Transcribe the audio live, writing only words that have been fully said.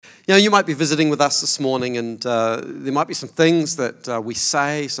You might be visiting with us this morning, and there might be some things that we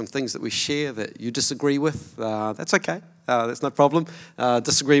say, some things that we share that you disagree with. That's okay. That's no problem.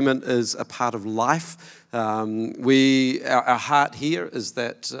 Disagreement is a part of life. Our heart here is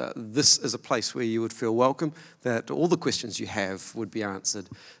that this is a place where you would feel welcome, that all the questions you have would be answered.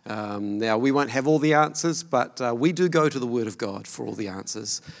 Now, we won't have all the answers, but we do go to the Word of God for all the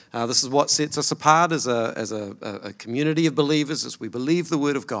answers. This is what sets us apart as a community of believers, as we believe the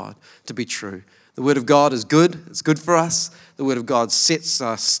Word of God to be true. The Word of God is good. It's good for us. The Word of God sets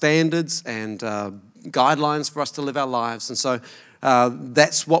standards and guidelines for us to live our lives. And so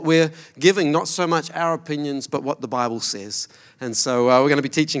that's what we're giving, not so much our opinions, but what the Bible says. And so we're going to be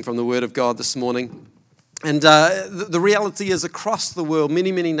teaching from the Word of God this morning. And the reality is, across the world,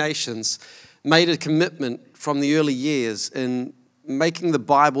 many, many nations made a commitment from the early years in making the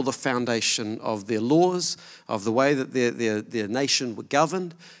Bible the foundation of their laws, of the way that their nation were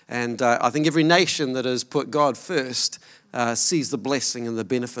governed. And I think every nation that has put God first sees the blessing and the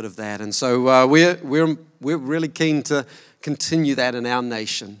benefit of that. And so we're really keen to continue that in our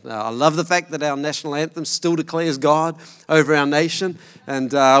nation. I love the fact that our national anthem still declares God over our nation,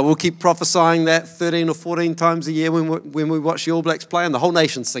 and we'll keep prophesying that 13 or 14 times a year when we watch the All Blacks play, and the whole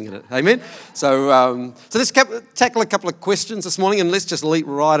nation's singing it. Amen? So let's tackle a couple of questions this morning, and let's just leap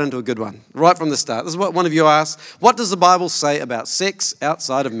right into a good one, right from the start. This is what one of you asked. What does the Bible say about sex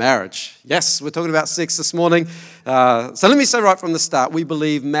outside of marriage? Yes, we're talking about sex this morning. So let me say right from the start, we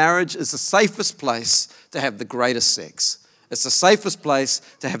believe marriage is the safest place to have the greatest sex. It's the safest place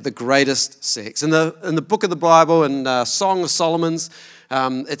to have the greatest sex. In the book of the Bible, in Song of Solomon's,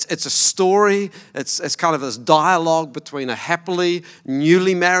 it's a story. It's kind of this dialogue between a happily,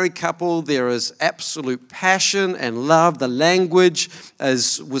 newly married couple. There is absolute passion and love. The language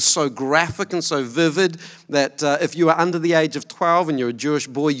was so graphic and so vivid that if you were under the age of 12 and you're a Jewish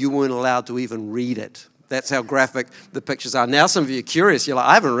boy, you weren't allowed to even read it. That's how graphic the pictures are. Now some of you are curious. You're like,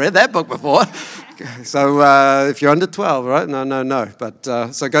 I haven't read that book before. So if you're under 12, right? No.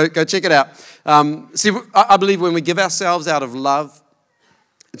 But so go check it out. See, I believe when we give ourselves out of love,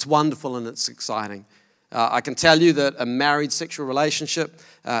 it's wonderful and it's exciting. I can tell you that a married sexual relationship,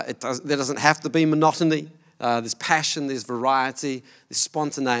 there doesn't have to be monotony. There's passion, there's variety, there's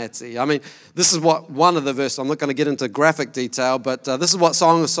spontaneity. I mean, this is what one of the verses, I'm not going to get into graphic detail, but this is what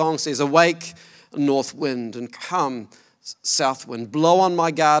Song of Songs says: awake, north wind, and come, south wind, blow on my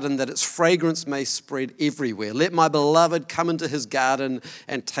garden that its fragrance may spread everywhere. Let my beloved come into his garden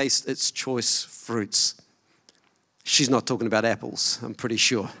and taste its choice fruits. She's not talking about apples, I'm pretty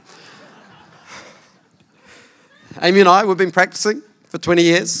sure. Amy and I, we've been practicing for 20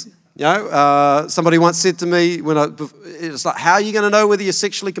 years. Somebody once said to me, it's like, how are you going to know whether you're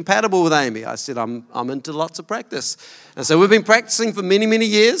sexually compatible with Amy? I said, I'm into lots of practice. And so we've been practicing for many, many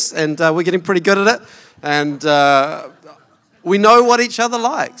years, and we're getting pretty good at it. And we know what each other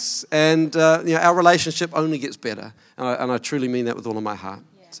likes. And our relationship only gets better. And I truly mean that with all of my heart.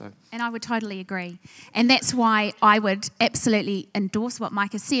 So. And I would totally agree. And that's why I would absolutely endorse what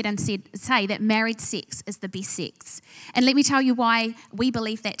Mike has said and say that married sex is the best sex. And let me tell you why we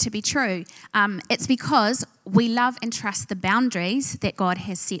believe that to be true. It's because we love and trust the boundaries that God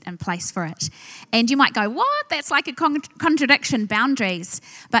has set in place for it. And you might go, what? That's like a contradiction, boundaries.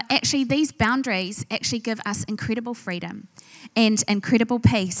 But actually, these boundaries actually give us incredible freedom and incredible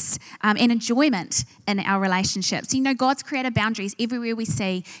peace and enjoyment in our relationships. God's created boundaries everywhere we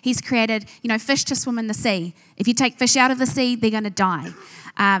see. He's created, fish to swim in the sea. If you take fish out of the sea, they're going to die.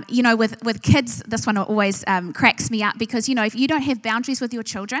 With kids, this one always cracks me up because, if you don't have boundaries with your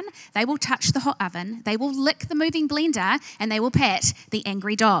children, they will touch the hot oven, they will lick the moving blender, and they will pat the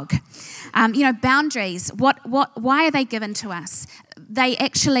angry dog. Boundaries, why are they given to us? They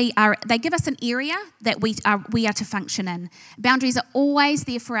actually they give us an area that we are to function in. Boundaries are always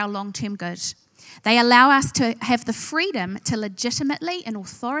there for our long-term good. They allow us to have the freedom to legitimately and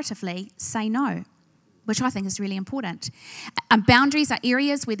authoritatively say no, which I think is really important. Boundaries are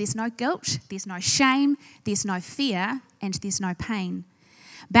areas where there's no guilt, there's no shame, there's no fear, and there's no pain.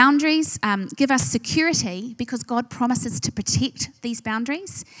 Boundaries give us security because God promises to protect these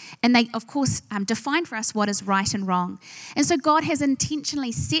boundaries. And they, of course, define for us what is right and wrong. And so God has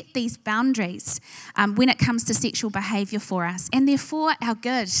intentionally set these boundaries when it comes to sexual behavior for us. And they're for our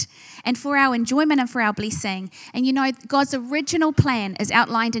good and for our enjoyment and for our blessing. And God's original plan is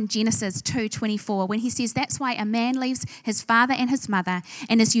outlined in Genesis 2:24 when he says that's why a man leaves his father and his mother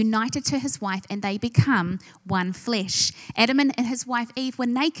and is united to his wife and they become one flesh. Adam and his wife Eve were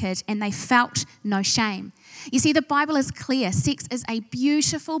naked and they felt no shame. You see, the Bible is clear. Sex is a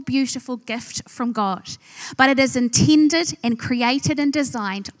beautiful, beautiful gift from God, but it is intended and created and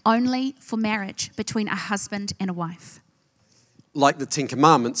designed only for marriage between a husband and a wife. Like the Ten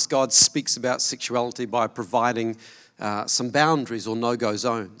Commandments, God speaks about sexuality by providing some boundaries or no-go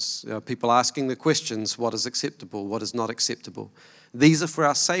zones. People asking the questions, what is acceptable, what is not acceptable. These are for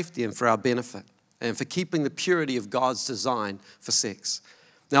our safety and for our benefit and for keeping the purity of God's design for sex.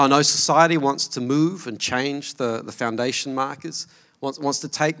 Now, I know society wants to move and change the foundation markers, wants to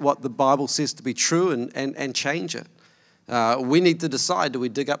take what the Bible says to be true and change it. We need to decide, do we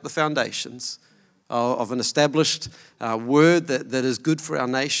dig up the foundations of an established word that is good for our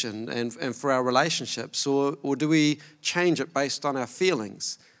nation and for our relationships, or do we change it based on our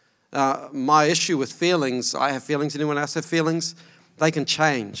feelings? My issue with feelings, I have feelings, anyone else have feelings? They can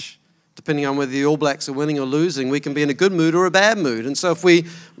change. Depending on whether the All Blacks are winning or losing, we can be in a good mood or a bad mood. And so if we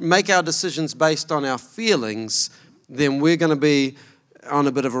make our decisions based on our feelings, then we're going to be on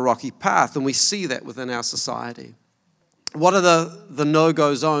a bit of a rocky path, and we see that within our society. What are the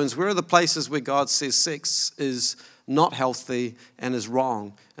no-go zones? Where are the places where God says sex is not healthy and is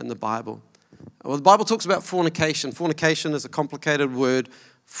wrong in the Bible? Well, the Bible talks about fornication. Fornication is a complicated word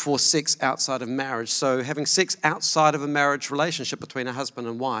for sex outside of marriage. So having sex outside of a marriage relationship between a husband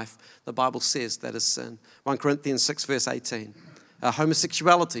and wife, the Bible says that is sin. 1 Corinthians 6 verse 18.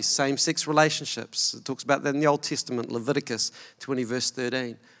 Homosexuality, same-sex relationships. It talks about that in the Old Testament, Leviticus 20 verse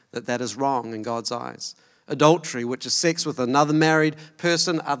 13, that is wrong in God's eyes. Adultery, which is sex with another married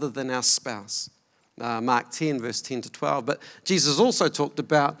person other than our spouse. Mark 10, verse 10 to 12. But Jesus also talked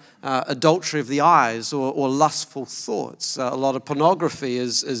about adultery of the eyes or lustful thoughts. A lot of pornography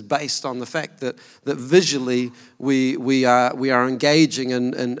is based on the fact that visually we are engaging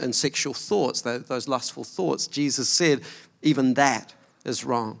in sexual thoughts, those lustful thoughts. Jesus said even that is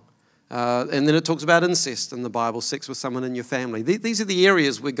wrong. And then it talks about incest in the Bible, sex with someone in your family. These are the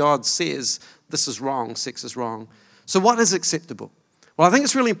areas where God says this is wrong, sex is wrong. So what is acceptable? Well, I think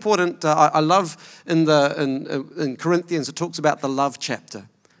it's really important. I love in Corinthians, it talks about the love chapter,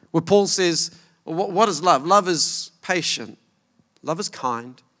 where Paul says, what is love? Love is patient. Love is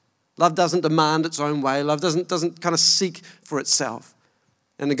kind. Love doesn't demand its own way. Love doesn't kind of seek for itself.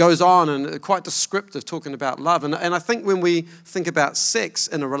 And it goes on and quite descriptive talking about love. And I think when we think about sex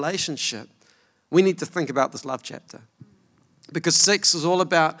in a relationship, we need to think about this love chapter. Because sex is all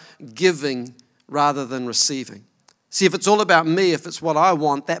about giving rather than receiving. See, if it's all about me, if it's what I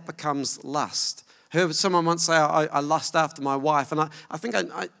want, that becomes lust. I heard someone once say, I lust after my wife. And I think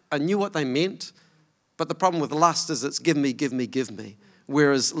I knew what they meant. But the problem with lust is it's give me, give me, give me.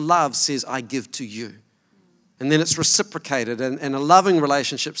 Whereas love says, I give to you. And then it's reciprocated. And a loving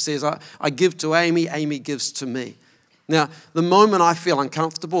relationship says, I give to Amy, Amy gives to me. Now, the moment I feel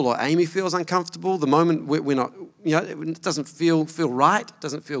uncomfortable or Amy feels uncomfortable, the moment we're not, it doesn't feel right,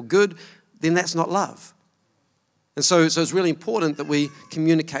 doesn't feel good, then that's not love. And so it's really important that we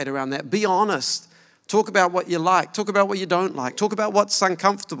communicate around that. Be honest. Talk about what you like. Talk about what you don't like. Talk about what's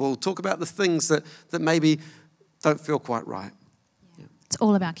uncomfortable. Talk about the things that maybe don't feel quite right. Yeah. It's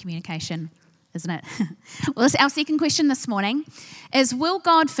all about communication, isn't it? Well, our second question this morning is, will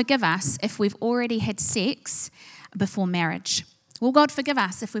God forgive us if we've already had sex before marriage? Will God forgive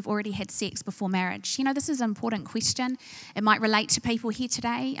us if we've already had sex before marriage? This is an important question. It might relate to people here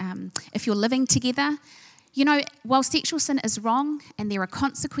today. If you're living together, while sexual sin is wrong and there are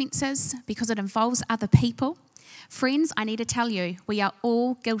consequences because it involves other people, friends, I need to tell you, we are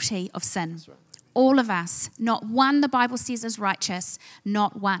all guilty of sin. That's right. All of us. Not one the Bible says is righteous,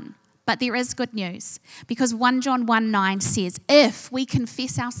 not one. But there is good news, because 1 John 1:9 says, if we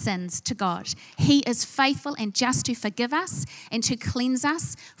confess our sins to God, He is faithful and just to forgive us and to cleanse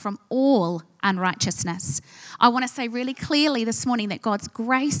us from all unrighteousness. I want to say really clearly this morning that God's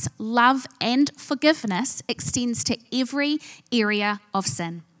grace, love, and forgiveness extends to every area of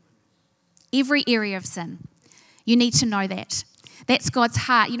sin. Every area of sin. You need to know that. That's God's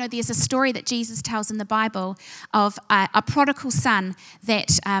heart. There's a story that Jesus tells in the Bible of a prodigal son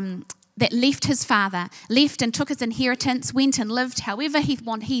that left his father, left and took his inheritance, went and lived however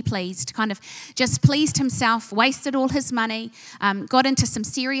he pleased, kind of just pleased himself, wasted all his money, got into some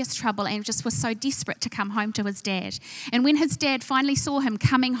serious trouble and just was so desperate to come home to his dad. And when his dad finally saw him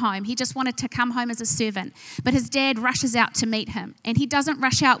coming home, he just wanted to come home as a servant. But his dad rushes out to meet him, and he doesn't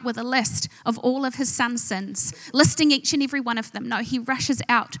rush out with a list of all of his son's sins, listing each and every one of them. No, he rushes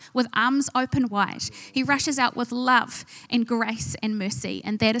out with arms open wide. He rushes out with love and grace and mercy,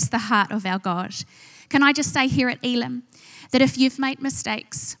 and that is the heart of our God. Can I just say here at Elim that if you've made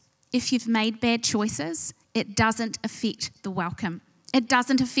mistakes, if you've made bad choices, it doesn't affect the welcome. It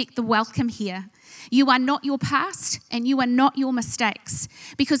doesn't affect the welcome here. You are not your past and you are not your mistakes.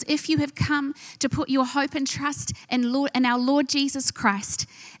 Because if you have come to put your hope and trust in our Lord Jesus Christ,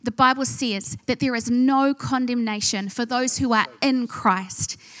 the Bible says that there is no condemnation for those who are in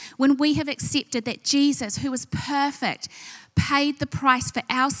Christ. When we have accepted that Jesus, who is perfect, paid the price for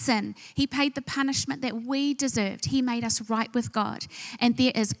our sin. He paid the punishment that we deserved. He made us right with God. And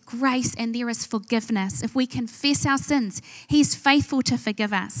there is grace and there is forgiveness. If we confess our sins, He's faithful to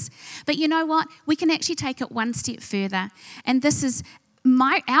forgive us. But you know what? We can actually take it one step further. And this is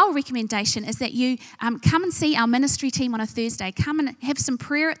our recommendation is that you come and see our ministry team on a Thursday. Come and have some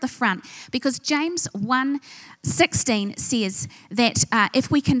prayer at the front, because James 1:16 says that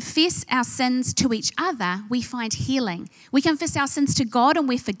if we confess our sins to each other, we find healing. We confess our sins to God and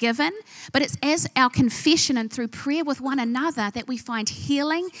we're forgiven, but it's as our confession and through prayer with one another that we find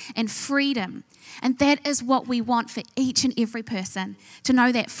healing and freedom. And that is what we want for each and every person, to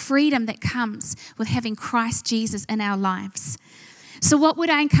know that freedom that comes with having Christ Jesus in our lives. So what would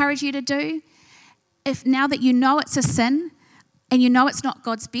I encourage you to do? If now that you know it's a sin and you know it's not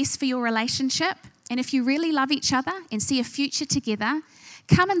God's best for your relationship, and if you really love each other and see a future together,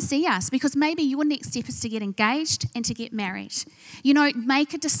 come and see us, because maybe your next step is to get engaged and to get married. You know,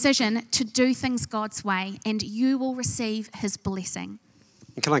 make a decision to do things God's way and you will receive His blessing.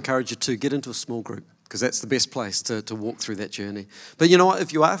 And can I encourage you to get into a small group? Because that's the best place to walk through that journey. But you know what?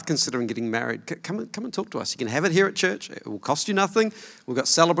 If you are considering getting married, come and talk to us. You can have it here at church. It will cost you nothing. We've got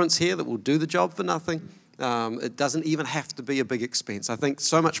celebrants here that will do the job for nothing. It doesn't even have to be a big expense. I think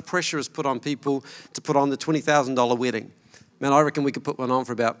so much pressure is put on people to put on the $20,000 wedding. Man, I reckon we could put one on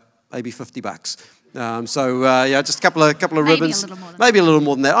for about maybe $50. Just a couple of ribbons. Maybe a little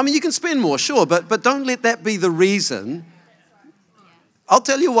more than that. I mean, you can spend more, sure, but don't let that be the reason. I'll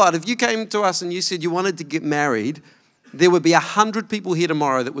tell you what, if you came to us and you said you wanted to get married, there would be 100 people here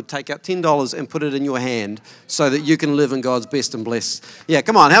tomorrow that would take out $10 and put it in your hand so that you can live in God's best and blessed. Yeah,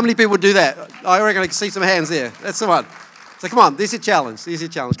 come on, how many people would do that? I reckon I can see some hands there. That's the one. So come on, there's your challenge.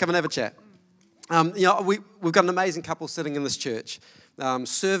 Come and have a chat. We've got an amazing couple sitting in this church,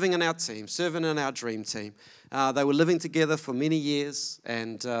 serving in our team, serving in our dream team. They were living together for many years,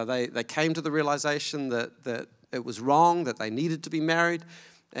 and they came to the realization that it was wrong, that they needed to be married.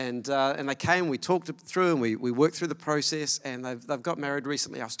 And they came, we talked it through, and we worked through the process, and they've got married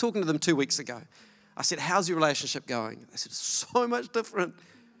recently. I was talking to them 2 weeks ago. I said, how's your relationship going? They said, so much different,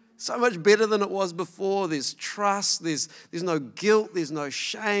 so much better than it was before. There's trust, there's no guilt, there's no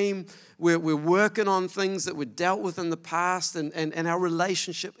shame. We're working on things that were dealt with in the past, and our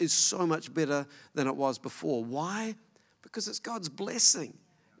relationship is so much better than it was before. Why? Because it's God's blessing.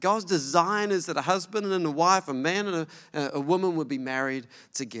 God's design is that a husband and a wife, a man and a woman would be married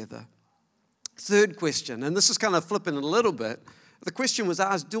together. Third question, and this is kind of flipping a little bit. The question was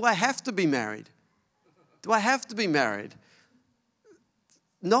asked, do I have to be married? Do I have to be married?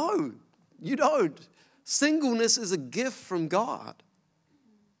 No, you don't. Singleness is a gift from God.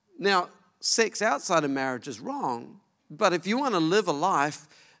 Now, sex outside of marriage is wrong, but if you want to live a life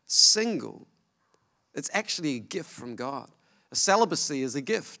single, it's actually a gift from God. Celibacy is a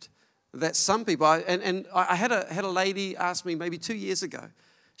gift that some people, I had a lady ask me maybe 2 years ago.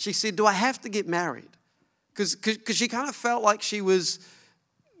 She said, do I have to get married? Because she kind of felt like she was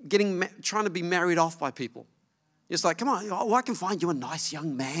trying to be married off by people. It's like, come on, I can find you a nice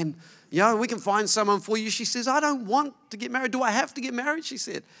young man. We can find someone for you. She says, I don't want to get married. Do I have to get married? She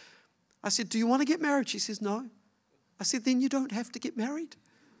said. I said, do you want to get married? She says, no. I said, then you don't have to get married.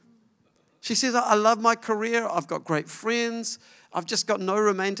 She says, I love my career. I've got great friends. I've just got no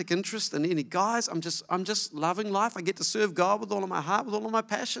romantic interest in any guys. I'm just loving life. I get to serve God with all of my heart, with all of my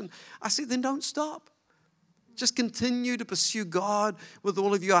passion. I said, then don't stop. Just continue to pursue God with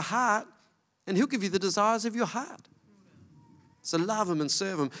all of your heart, and He'll give you the desires of your heart. So love Him and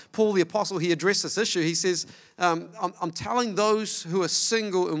serve Him. Paul the Apostle, he addressed this issue. He says, I'm telling those who are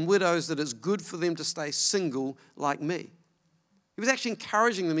single and widows that it's good for them to stay single like me. He was actually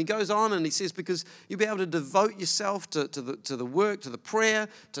encouraging them. He goes on and he says, because you'll be able to devote yourself to the work, to the prayer,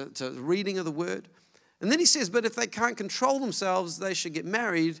 to the reading of the word. And then he says, but if they can't control themselves, they should get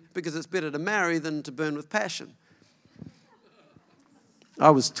married, because it's better to marry than to burn with passion.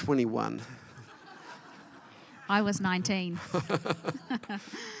 I was 21. I was 19.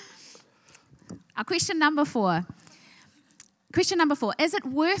 Our question number 4. Question number 4. Is it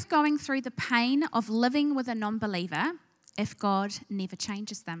worth going through the pain of living with a non-believer if God never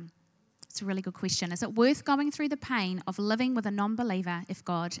changes them? It's a really good question. Is it worth going through the pain of living with a non-believer if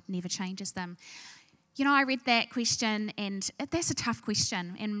God never changes them? I read that question, and that's a tough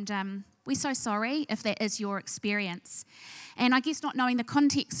question, and we're so sorry if that is your experience. And I guess not knowing the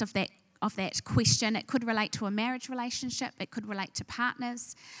context of that question, it could relate to a marriage relationship, it could relate to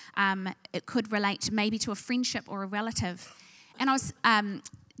partners, it could relate maybe to a friendship or a relative. And I was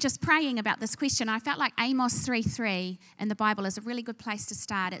just praying about this question. I felt like Amos 3:3 in the Bible is a really good place to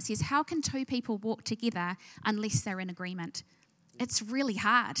start. It says, how can two people walk together unless they're in agreement? It's really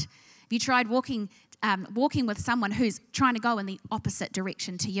hard. Have you tried walking with someone who's trying to go in the opposite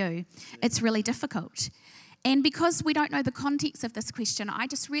direction to you? It's really difficult. And because we don't know the context of this question, I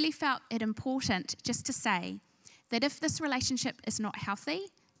just really felt it important just to say that if this relationship is not healthy,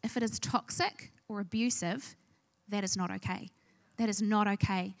 if it is toxic or abusive, that is not okay. That is not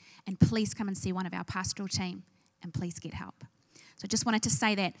okay. And please come and see one of our pastoral team and please get help. So I just wanted to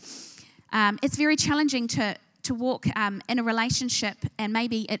say that. It's very challenging to walk in a relationship, and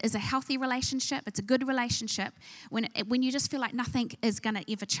maybe it is a healthy relationship, it's a good relationship, when you just feel like nothing is going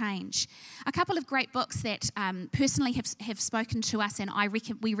to ever change. A couple of great books that personally have spoken to us, and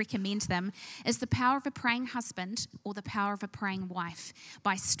we recommend them, is The Power of a Praying Husband or The Power of a Praying Wife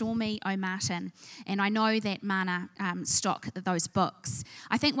by Stormy O'Martin. And I know that Mana stock those books.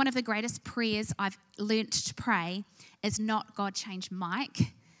 I think one of the greatest prayers I've learnt to pray is not God change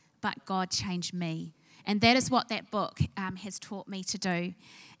Mike, but God change me. And that is what that book has taught me to do.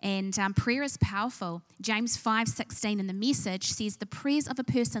 And prayer is powerful. James 5:16 in the Message says, the prayers of a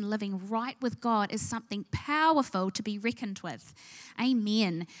person living right with God is something powerful to be reckoned with.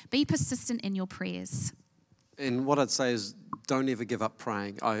 Amen. Be persistent in your prayers. And what I'd say is, don't ever give up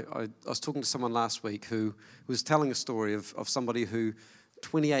praying. I was talking to someone last week who was telling a story of somebody who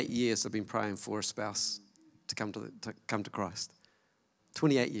 28 years have been praying for a spouse to come to Christ.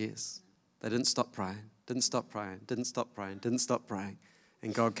 28 years. They didn't stop praying, didn't stop praying, didn't stop praying, didn't stop praying,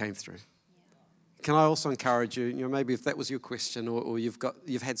 and God came through. Can I also encourage you, maybe if that was your question or you've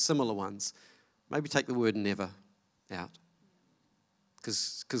had similar ones, maybe take the word never out.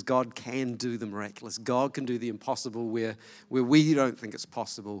 Because God can do the miraculous. God can do the impossible where we don't think it's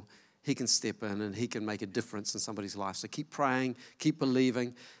possible. He can step in and he can make a difference in somebody's life. So keep praying, keep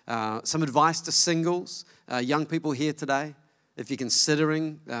believing. Some advice to singles, young people here today. If you're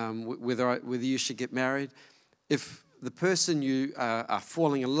considering whether you should get married, if the person you are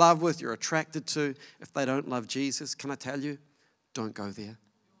falling in love with, you're attracted to, if they don't love Jesus, can I tell you, don't go there.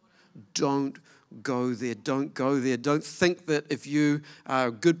 Don't go there. Don't go there. Don't think that if you are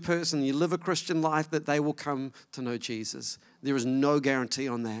a good person, you live a Christian life, that they will come to know Jesus. There is no guarantee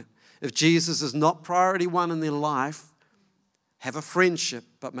on that. If Jesus is not priority one in their life, have a friendship,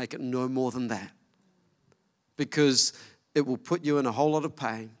 but make it no more than that. Because it will put you in a whole lot of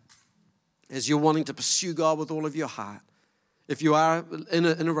pain as you're wanting to pursue God with all of your heart. If you are in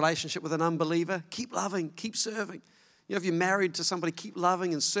a relationship with an unbeliever, keep loving, keep serving. If you're married to somebody, keep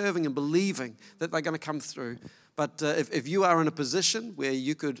loving and serving and believing that they're going to come through. But if you are in a position where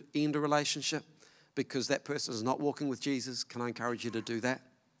you could end a relationship because that person is not walking with Jesus, can I encourage you to do that?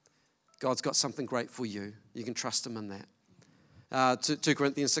 God's got something great for you. You can trust him in that. 2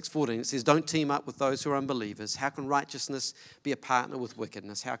 Corinthians 6:14, it says, don't team up with those who are unbelievers. How can righteousness be a partner with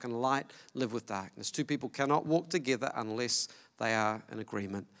wickedness? How can light live with darkness? Two people cannot walk together unless they are in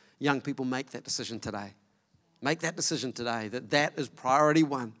agreement. Young people, make that decision today. Make that decision today, that is priority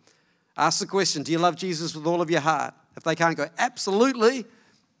one. Ask the question, do you love Jesus with all of your heart? If they can't go, absolutely.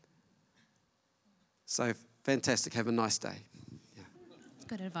 So fantastic. Have a nice day. Yeah.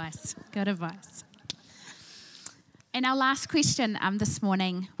 Good advice. Good advice. And our last question this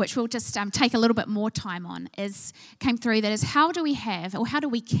morning, which we'll just take a little bit more time on, came through that is, how do we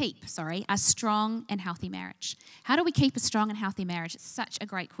keep a strong and healthy marriage? How do we keep a strong and healthy marriage? It's such a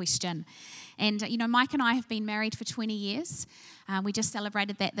great question. And, Mike and I have been married for 20 years. We just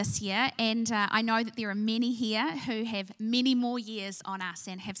celebrated that this year. And I know that there are many here who have many more years on us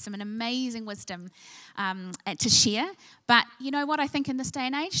and have some amazing wisdom to share. But you know what I think in this day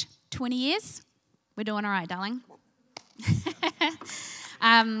and age? 20 years, we're doing all right, darling.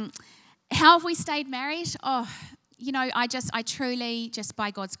 How have we stayed married? I truly, just by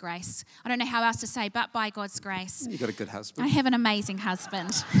God's grace. I don't know how else to say, but by God's grace. You've got a good husband. I have an amazing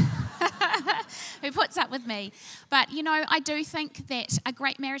husband who puts up with me. But, I do think that a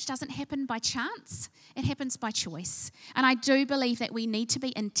great marriage doesn't happen by chance. It happens by choice. And I do believe that we need to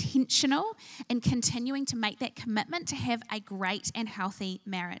be intentional in continuing to make that commitment to have a great and healthy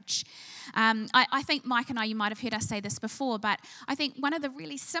marriage. I think Mike and I, you might have heard us say this before, but I think one of the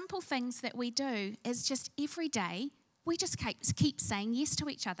really simple things that we do is just every day, we just keep saying yes to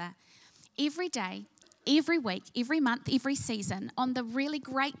each other. Every day, Every week, every month, every season, on the really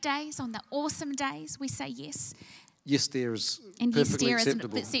great days, on the awesome days, we say yes. Yes, dear is And yes, perfectly dear is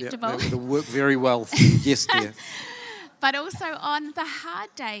acceptable. acceptable. Yeah, that would work very well. Yes, dear. But also on the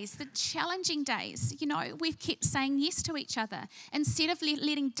hard days, the challenging days, we've kept saying yes to each other. Instead of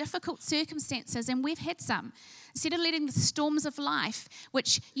letting difficult circumstances, and we've had some, instead of letting the storms of life,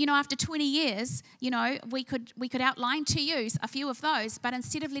 which, after 20 years, we could outline to you a few of those, but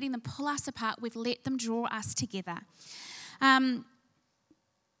instead of letting them pull us apart, we've let them draw us together. And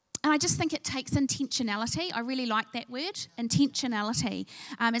I just think it takes intentionality. I really like that word, intentionality.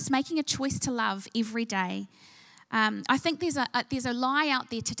 It's making a choice to love every day. I think there's a lie out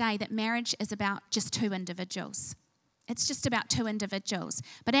there today that marriage is about just two individuals. It's just about two individuals.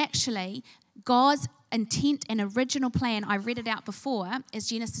 But actually, God's intent and original plan, I read it out before, is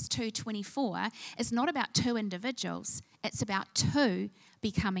Genesis 2:24, is not about two individuals. It's about two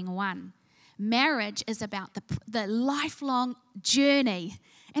becoming one. Marriage is about the lifelong journey.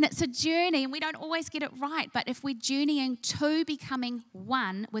 And it's a journey, and we don't always get it right. But if we're journeying to becoming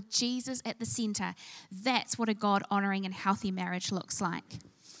one with Jesus at the center, that's what a God-honoring and healthy marriage looks like.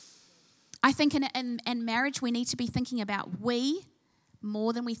 I think in marriage, we need to be thinking about we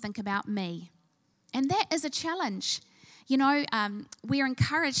more than we think about me. And that is a challenge. We're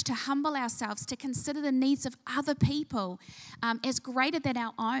encouraged to humble ourselves, to consider the needs of other people as greater than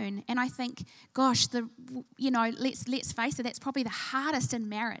our own. And I think, gosh, let's face it, that's probably the hardest in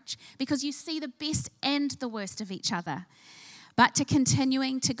marriage because you see the best and the worst of each other. But to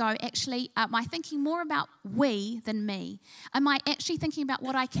continuing to go, actually, am I thinking more about we than me? Am I actually thinking about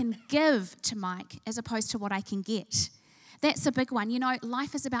what I can give to Mike as opposed to what I can get? That's a big one.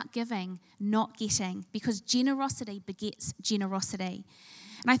 Life is about giving, not getting, because generosity begets generosity.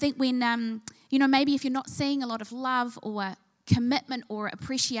 And I think when, maybe if you're not seeing a lot of love or commitment or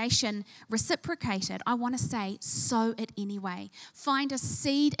appreciation reciprocated, I want to say, sow it anyway. Find a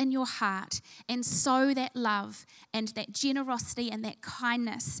seed in your heart and sow that love and that generosity and that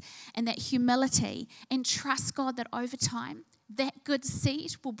kindness and that humility, and trust God that over time, that good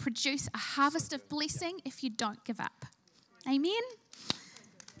seed will produce a harvest of blessing if you don't give up. Amen?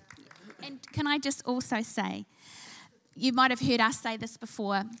 And can I just also say, you might have heard us say this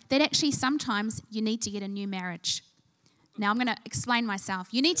before, that actually sometimes you need to get a new marriage. Now I'm going to explain myself.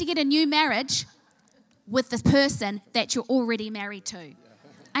 You need to get a new marriage with the person that you're already married to.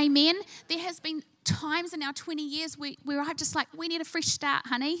 Amen? There has been times in our 20 years where I'm just like, we need a fresh start,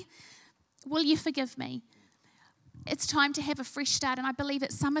 honey. Will you forgive me? It's time to have a fresh start, and I believe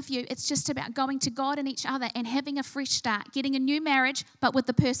that some of you, it's just about going to God and each other and having a fresh start, getting a new marriage, but with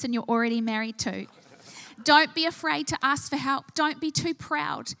the person you're already married to. Don't be afraid to ask for help. Don't be too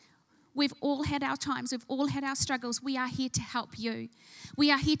proud. We've all had our times. We've all had our struggles. We are here to help you. We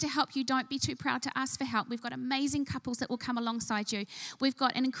are here to help you. Don't be too proud to ask for help. We've got amazing couples that will come alongside you. We've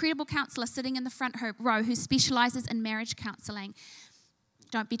got an incredible counsellor sitting in the front row who specialises in marriage counselling.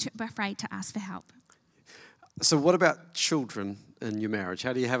 Don't be too afraid to ask for help. So what about children in your marriage?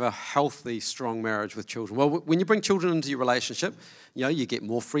 How do you have a healthy, strong marriage with children? Well, when you bring children into your relationship, you get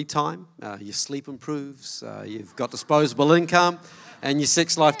more free time, your sleep improves, you've got disposable income, and your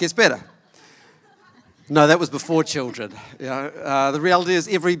sex life gets better. No, that was before children. The reality is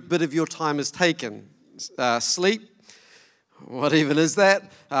every bit of your time is taken. Sleep, what even is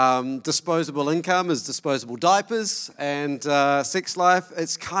that? Disposable income is disposable diapers, and sex life,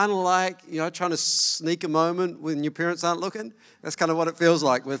 it's kind of like, trying to sneak a moment when your parents aren't looking. That's kind of what it feels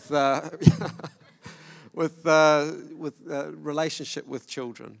like with relationship with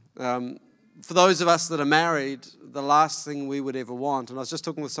children. For those of us that are married, the last thing we would ever want, and I was just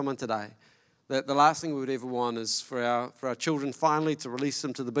talking with someone today, that the last thing we would ever want is for our children finally to release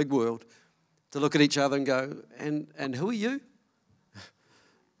them to the big world, to look at each other and go, and who are you?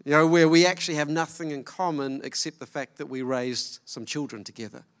 Where we actually have nothing in common except the fact that we raised some children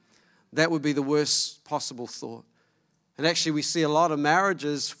together. That would be the worst possible thought. And actually we see a lot of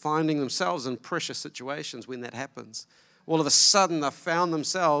marriages finding themselves in pressure situations when that happens. All of a sudden they've found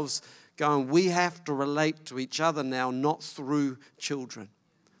themselves going, we have to relate to each other now, not through children.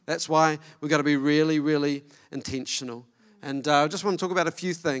 That's why we've got to be really, really intentional. And I just want to talk about a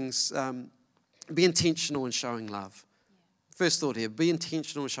few things. Be intentional in showing love. First thought here, be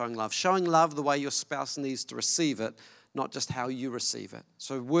intentional in showing love. Showing love the way your spouse needs to receive it, not just how you receive it.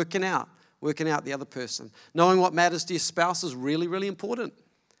 So working out the other person. Knowing what matters to your spouse is really, really important.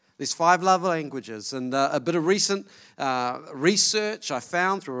 There's 5 love languages, and a bit of recent research I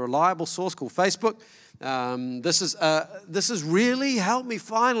found through a reliable source called Facebook. This has really helped me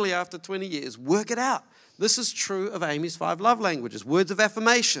finally after 20 years work it out. This is true of Amy's 5 love languages. Words of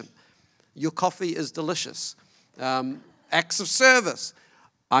affirmation. Your coffee is delicious. Acts of service.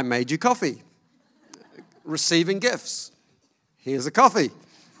 I made you coffee. Receiving gifts. Here's a coffee.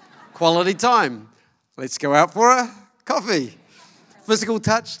 Quality time. Let's go out for a coffee. Physical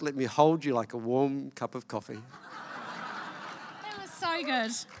touch. Let me hold you like a warm cup of coffee. That was so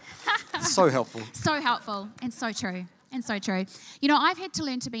good. So helpful. So helpful and so true. And so true. You know, I've had to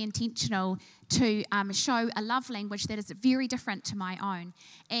learn to be intentional to show a love language that is very different to my own.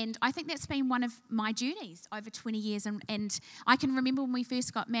 And I think that's been one of my journeys over 20 years. And I can remember when we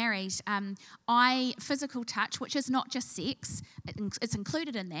first got married, physical touch, which is not just sex, it's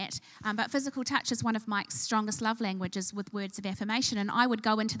included in that, but physical touch is one of my strongest love languages with words of affirmation. And I would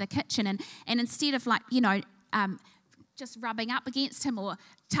go into the kitchen and instead of just rubbing up against him or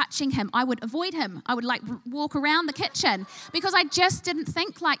touching him, I would avoid him. I would walk around the kitchen because I just didn't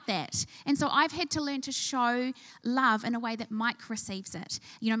think like that. And so I've had to learn to show love in a way that Mike receives it.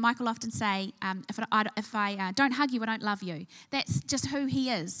 You know, Mike will often say, if I don't hug you, I don't love you. That's just who he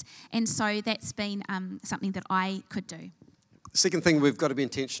is. And so that's been something that I could do. The second thing we've got to be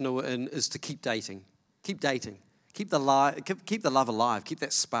intentional in is to keep dating. Keep dating. Keep the love alive. Keep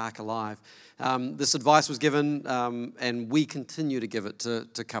that spark alive. This advice was given, and we continue to give it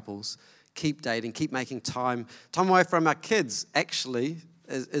to couples. Keep dating. Keep making time. Time away from our kids, actually,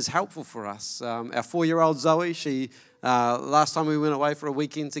 is helpful for us. Our 4-year-old Zoe, she last time we went away for a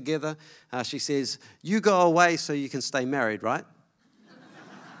weekend together, she says, "You go away so you can stay married, right?"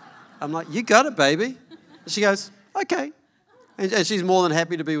 I'm like, "You got it, baby." And she goes, "Okay." And she's more than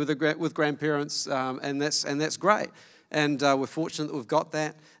happy to be with grandparents, and that's great. And we're fortunate that we've got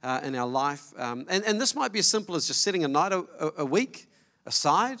that in our life. And this might be as simple as just setting a night a week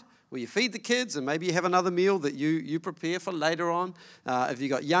aside where you feed the kids, and maybe you have another meal that you prepare for later on. If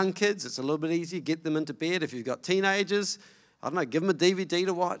you've got young kids, it's a little bit easier. Get them into bed. If you've got teenagers, I don't know, give them a DVD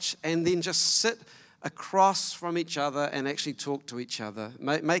to watch, and then just sit across from each other and actually talk to each other.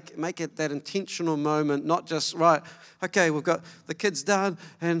 Make it that intentional moment, not just, right, okay, we've got the kids done,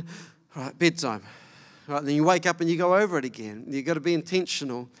 and right, bedtime. Right, and then you wake up and you go over it again. You've got to be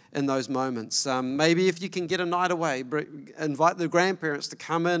intentional in those moments. Maybe if you can get a night away, invite the grandparents to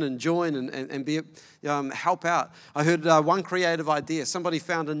come in and join and be help out. I heard one creative idea. Somebody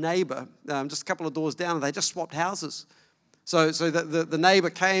found a neighbor just a couple of doors down, and they just swapped houses. So the neighbor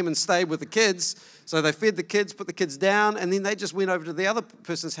came and stayed with the kids. So they fed the kids, put the kids down, and then they just went over to the other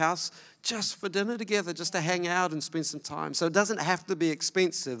person's house just for dinner together, just to hang out and spend some time. So it doesn't have to be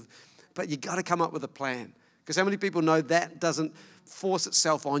expensive, but you got to come up with a plan. Because how many people know that doesn't force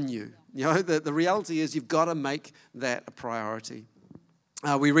itself on you? You know, the reality is you've got to make that a priority.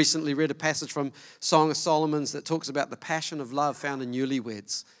 We recently read a passage from Song of Solomon that talks about the passion of love found in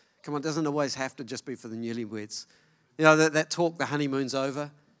newlyweds. Come on, it doesn't always have to just be for the newlyweds. You know, that talk, the honeymoon's over,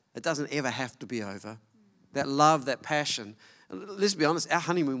 it doesn't ever have to be over. That love, that passion. Let's be honest, our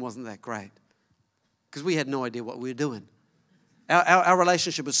honeymoon wasn't that great because we had no idea what we were doing. Our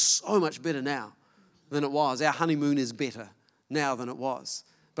relationship is so much better now than it was. Our honeymoon is better now than it was.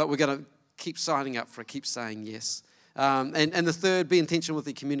 But we're going to keep signing up for it, keep saying yes. And the third, be intentional with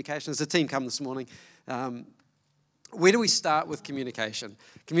the communication. As the team come this morning, where do we start with communication?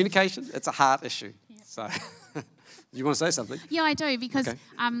 Communication, it's a heart issue. Yeah. So... Do you want to say something? Yeah, I do, because okay.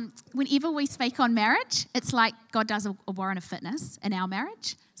 Whenever we speak on marriage, it's like God does a warrant of fitness in our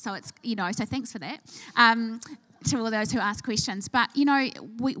marriage. So it's, so thanks for that to all those who ask questions. But,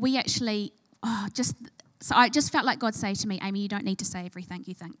 we actually, so I just felt like God say to me, Amy, you don't need to say everything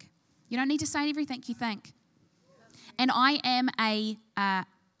you think. You don't need to say everything you think. And I am a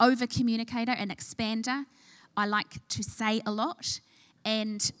over-communicator, an expander. I like to say a lot,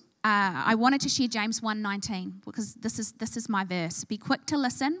 and I wanted to share James 1:19 because this is my verse. Be quick to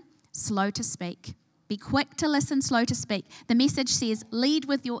listen, slow to speak. Be quick to listen, slow to speak. The Message says, lead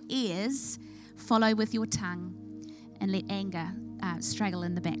with your ears, follow with your tongue, and let anger straggle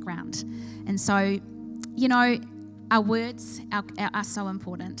in the background. And so, our words are so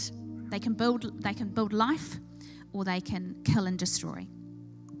important. They can build life, or they can kill and destroy.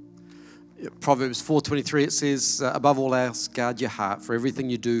 Proverbs 4:23, it says, above all else, guard your heart, for everything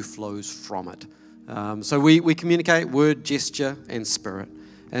you do flows from it. So we communicate word, gesture, and spirit.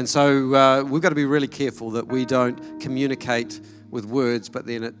 And so we've got to be really careful that we don't communicate with words, but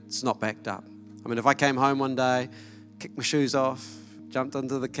then it's not backed up. I mean, if I came home one day, kicked my shoes off, jumped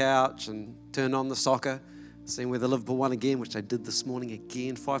onto the couch and turned on the soccer, seeing where the Liverpool won again, which they did this morning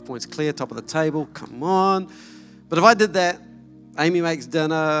again, 5 points clear, top of the table, come on. But if I did that, Amy makes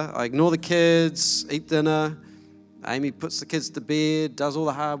dinner, I ignore the kids, eat dinner. Amy puts the kids to bed, does all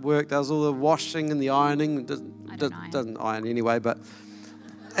the hard work, does all the washing and the ironing. Doesn't iron anyway, but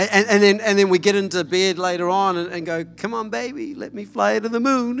And then we get into bed later on and go, come on, baby, let me fly to the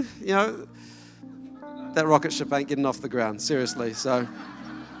moon. You know, that rocket ship ain't getting off the ground, seriously. So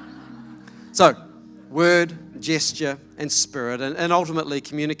word, gesture, and spirit, and ultimately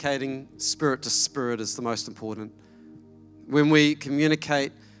communicating spirit to spirit is the most important. When we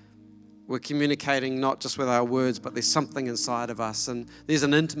communicate, we're communicating not just with our words, but there's something inside of us, and there's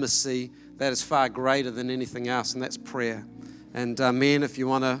an intimacy that is far greater than anything else, and that's prayer. And men, if you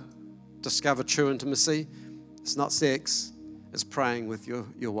want to discover true intimacy, it's not sex, it's praying with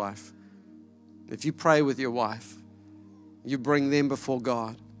your wife. If you pray with your wife, you bring them before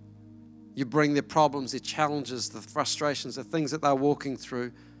God. You bring their problems, their challenges, the frustrations, the things that they're walking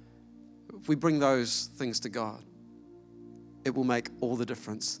through. If we bring those things to God, it will make all the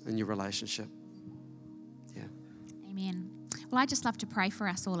difference in your relationship. Yeah. Amen. Well, I just love to pray for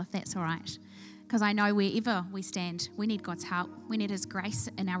us all, if that's all right. Because I know wherever we stand, we need God's help. We need His grace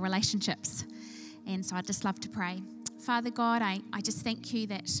in our relationships. And so I'd just love to pray. Father God, I just thank you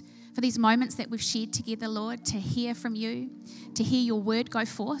that for these moments that we've shared together, Lord, to hear from you, to hear your word go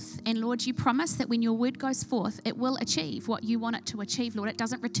forth. And Lord, you promise that when your word goes forth, it will achieve what you want it to achieve, Lord. It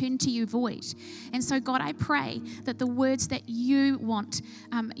doesn't return to you void. And so, God, I pray that the words that you want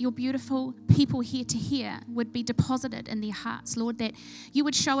your beautiful people here to hear would be deposited in their hearts, Lord, that you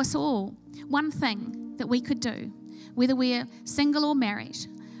would show us all one thing that we could do, whether we're single or married.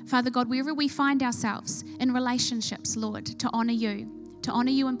 Father God, wherever we find ourselves in relationships, Lord, to honor you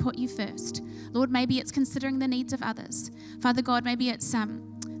and put you first. Lord, maybe it's considering the needs of others. Father God, maybe it's,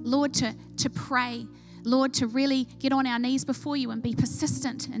 Lord, to pray. Lord, to really get on our knees before you and be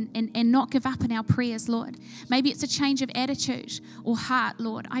persistent and not give up in our prayers, Lord. Maybe it's a change of attitude or heart,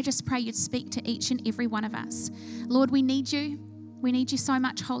 Lord. I just pray you'd speak to each and every one of us. Lord, we need you. We need you so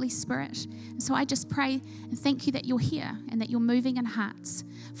much, Holy Spirit. And so I just pray and thank you that you're here and that you're moving in hearts.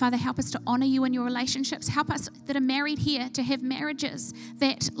 Father, help us to honor you in your relationships. Help us that are married here to have marriages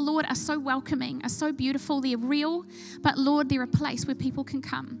that, Lord, are so welcoming, are so beautiful. They're real, but Lord, they're a place where people can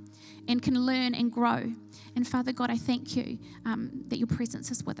come and can learn and grow. And Father God, I thank you that your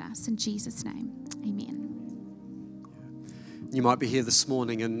presence is with us. In Jesus' name, amen. You might be here this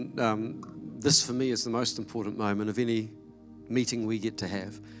morning, and this for me is the most important moment of any meeting we get to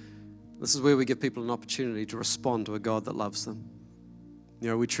have. This is where we give people an opportunity to respond to a God that loves them. You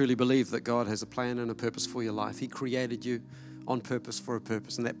know, we truly believe that God has a plan and a purpose for your life. He created you on purpose for a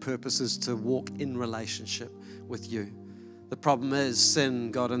purpose, and that purpose is to walk in relationship with you. The problem is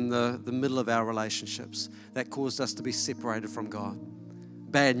sin got in the middle of our relationships. That caused us to be separated from God.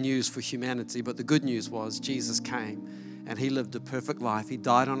 Bad news for humanity, but the good news was Jesus came and He lived a perfect life. He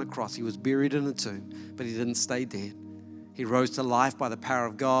died on a cross. He was buried in a tomb, but He didn't stay dead. He rose to life by the power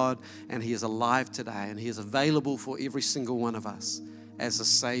of God, and He is alive today, and He is available for every single one of us as the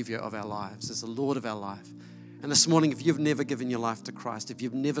Savior of our lives, as the Lord of our life. And this morning, if you've never given your life to Christ, if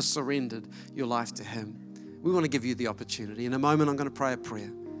you've never surrendered your life to Him, we want to give you the opportunity. In a moment, I'm going to pray a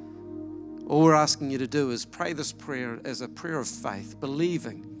prayer. All we're asking you to do is pray this prayer as a prayer of faith,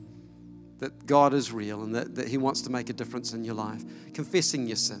 believing that God is real and that He wants to make a difference in your life, confessing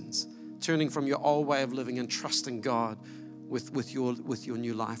your sins, turning from your old way of living and trusting God with your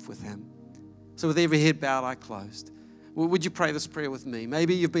new life with Him. So with every head bowed, eye closed, would you pray this prayer with me?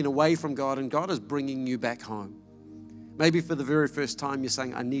 Maybe you've been away from God and God is bringing you back home. Maybe for the very first time you're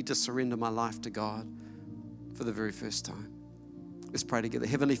saying, I need to surrender my life to God for the very first time. Let's pray together.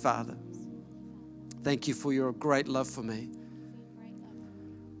 Heavenly Father, thank you for your great love for me.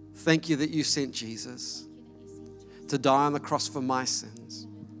 Thank you that you sent Jesus to die on the cross for my sins.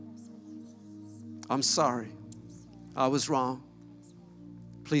 I'm sorry. I was wrong.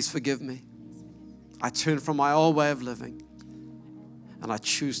 Please forgive me. I turn from my old way of living and I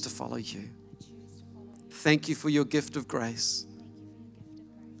choose to follow you. Thank you for your gift of grace.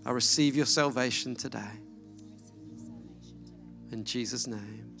 I receive your salvation today. In Jesus'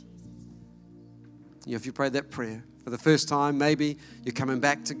 name. If you prayed that prayer for the first time, maybe you're coming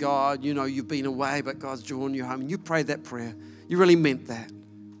back to God. You know you've been away, but God's drawn you home. And you prayed that prayer. You really meant that.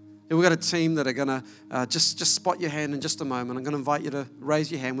 And we've got a team that are going to just spot your hand in just a moment. I'm going to invite you to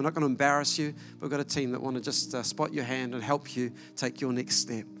raise your hand. We're not going to embarrass you, but we've got a team that want to just spot your hand and help you take your next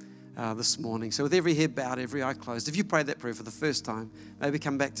step this morning. So with every head bowed, every eye closed, if you prayed that prayer for the first time, maybe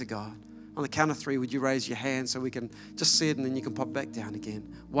come back to God. On the count of 3, would you raise your hand so we can just see it and then you can pop back down again.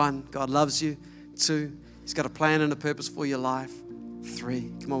 1, God loves you. 2, He's got a plan and a purpose for your life.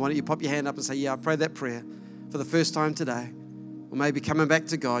 3, come on, why don't you pop your hand up and say, yeah, I prayed that prayer for the first time today. Or maybe coming back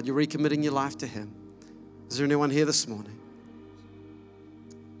to God, you're recommitting your life to Him. Is there anyone here this morning?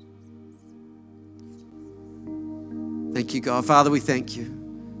 Thank you, God. Father, we thank you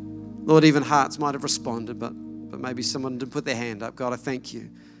Lord, even hearts might have responded, but maybe someone didn't put their hand up. God, I thank you,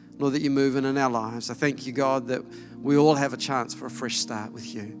 Lord, that you're moving in our lives. I thank you, God, that we all have a chance for a fresh start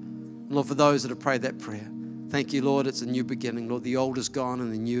with you. And Lord, for those that have prayed that prayer, thank you, Lord, it's a new beginning. Lord, the old is gone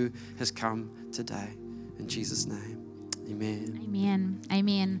and the new has come today. In Jesus' name, amen. Amen.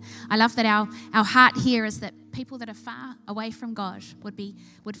 Amen. I love that our heart here is that people that are far away from God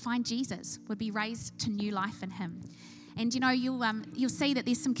would find Jesus, would be raised to new life in him. And you'll see that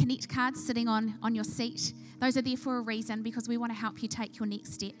there's some Connect cards sitting on your seat. Those are there for a reason, because we want to help you take your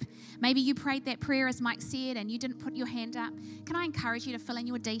next step. Maybe you prayed that prayer as Mike said and you didn't put your hand up. Can I encourage you to fill in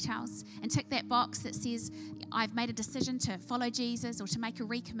your details and tick that box that says, I've made a decision to follow Jesus or to make a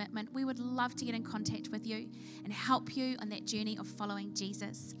recommitment. We would love to get in contact with you and help you on that journey of following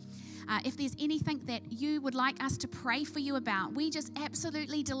Jesus. If there's anything that you would like us to pray for you about, we just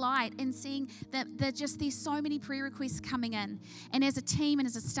absolutely delight in seeing that there's so many prayer requests coming in. And as a team and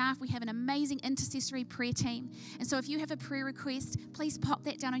as a staff, we have an amazing intercessory prayer team. And so if you have a prayer request, please pop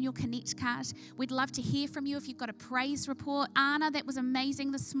that down on your Connect card. We'd love to hear from you if you've got a praise report. Anna, that was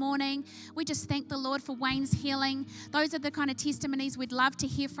amazing this morning. We just thank the Lord for Wayne's healing. Those are the kind of testimonies we'd love to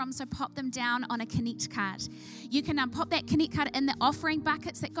hear from, so pop them down on a Connect card. You can pop that Connect card in the offering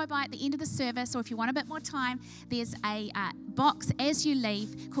buckets that go by at the end of the service, or if you want a bit more time, there's a box as you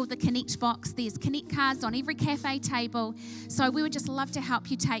leave called the Connect box. There's Connect cards on every cafe table. So we would just love to help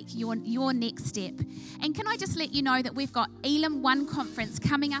you take your next step. And can I just let you know that we've got Elim One Conference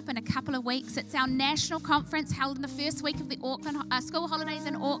coming up in a couple of weeks. It's our national conference held in the first week of the Auckland school holidays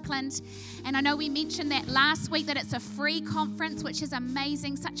in Auckland. And I know we mentioned that last week, that it's a free conference, which is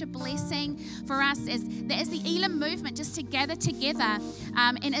amazing, such a blessing for us as the Elim movement, just to gather together.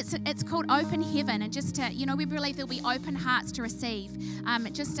 And it's called Open Heaven, and just to, we believe there'll be open hearts to receive,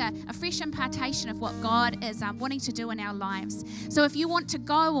 just a fresh impartation of what God is wanting to do in our lives. So if you want to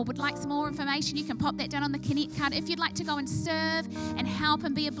go or would like some more information, you can pop that down on the Connect card. If you'd like to go and serve and help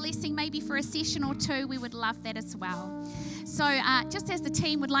and be a blessing, maybe for a session or two, we would love that as well. So just as the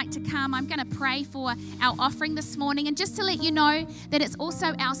team would like to come, I'm going to pray for our offering this morning. And just to let you know that it's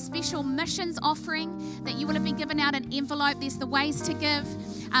also our special missions offering, that you will have been given out an envelope. There's the ways to give.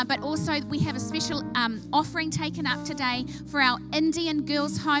 But also we have a special offering taken up today for our Indian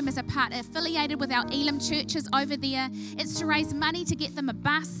Girls Home as a part affiliated with our Elim churches over there. It's to raise money to get them a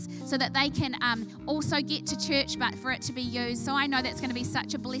bus so that they can also get to church, but for it to be used. So I know that's going to be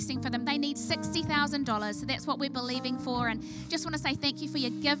such a blessing for them. They need $60,000, so that's what we're believing for. And just want to say thank you for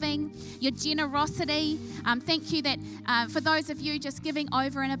your giving, your generosity. Thank you that for those of you just giving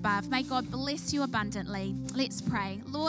over and above. May God bless you abundantly. Let's pray. Lord,